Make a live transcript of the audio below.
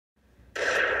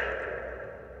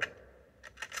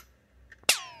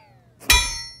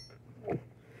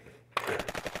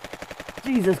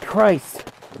Jesus Christ.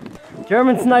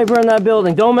 German sniper in that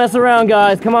building. Don't mess around,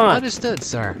 guys. Come on. Understood,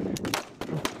 sir.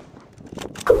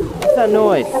 What's that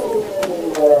noise?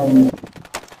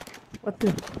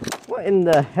 What in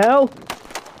the hell?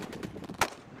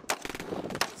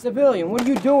 Civilian, what are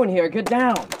you doing here? Get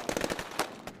down.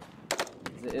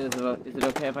 Is it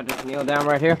okay if I just kneel down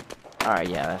right here? Alright,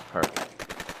 yeah, that's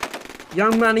perfect.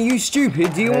 Young man, are you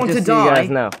stupid? Do you want to just die? So you guys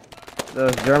know,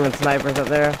 those German snipers up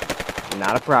there,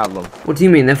 not a problem. What do you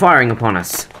mean? They're firing upon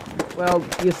us. Well,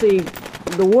 you see,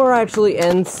 the war actually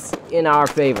ends in our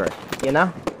favor, you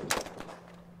know?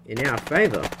 In our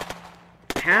favor?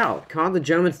 How? Can't the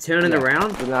Germans turn it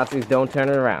around? The Nazis don't turn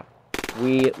it around.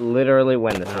 We literally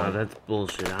win this one. Oh, that's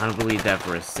bullshit. I don't believe that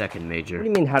for a second, Major. What do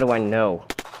you mean, how do I know?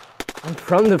 I'm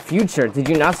from the future. Did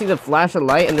you not see the flash of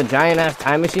light and the giant-ass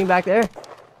time machine back there?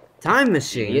 Time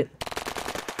machine?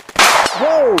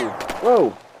 Whoa!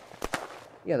 Whoa!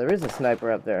 Yeah, there is a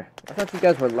sniper up there. I thought you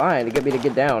guys were lying to get me to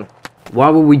get down. Why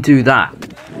would we do that?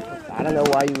 I don't know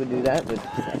why you would do that,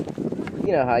 but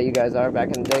you know how you guys are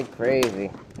back in the day. Crazy.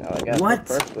 No, I guess What?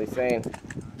 that's perfectly sane.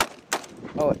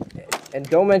 Oh, and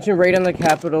don't mention Raid on the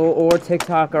Capitol or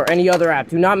TikTok or any other app.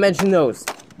 Do not mention those.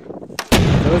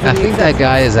 I think that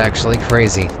guy is actually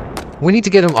crazy. We need to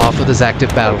get him off of this active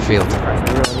battlefield. We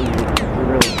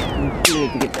do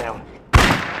need to get down.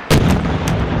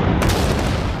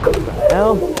 What the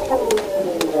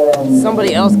hell?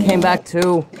 Somebody else came back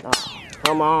too. Oh,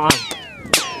 come on.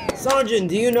 Sergeant,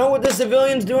 do you know what the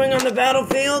civilian's doing on the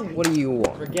battlefield? What do you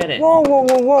want? Forget it. Whoa, whoa,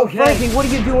 whoa, whoa, Okay. Frankie, what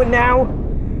are you doing now?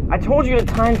 I told you to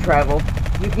time travel.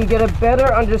 You can get a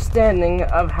better understanding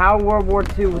of how World War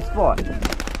II was fought.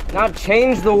 Not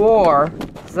change the war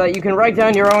so that you can write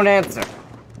down your own answer.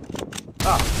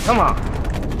 Oh, come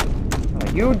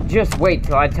on. You just wait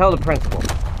till I tell the principal.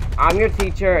 I'm your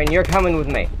teacher and you're coming with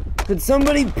me. Could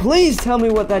somebody please tell me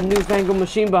what that newfangled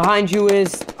machine behind you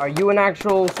is? Are you an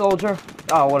actual soldier?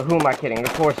 Oh, well, who am I kidding?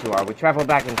 Of course you are. We traveled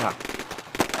back in time.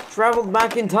 Traveled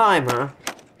back in time, huh?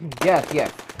 Yes,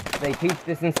 yes. They teach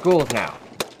this in schools now.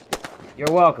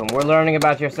 You're welcome. We're learning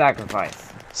about your sacrifice.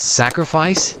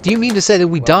 Sacrifice? Do you mean to say that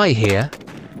we die here?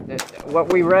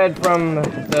 What we read from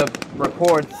the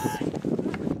reports,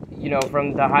 you know,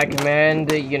 from the High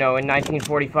Command, you know, in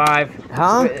 1945.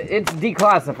 Huh? It's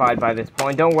declassified by this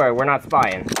point. Don't worry, we're not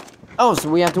spying. Oh, so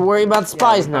we have to worry about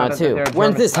spies we now, found out that too. there are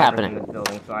When's German this snipers happening? in this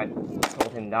building, so I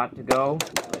told him not to go.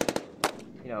 But,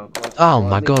 you know, of course, Oh well,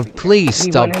 my at least we god, did. please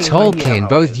He stop went anyway, talking. yeah.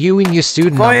 Both you and your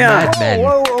student are Fire! madmen.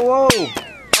 Whoa, whoa, whoa!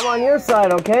 I'm on your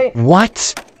side, okay?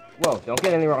 What? Whoa, don't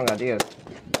get any wrong ideas.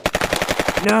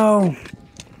 No.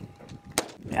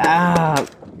 Ah.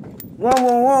 Whoa,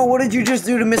 whoa, whoa, what did you just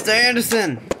do to Mr.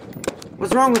 Anderson?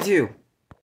 What's wrong with you?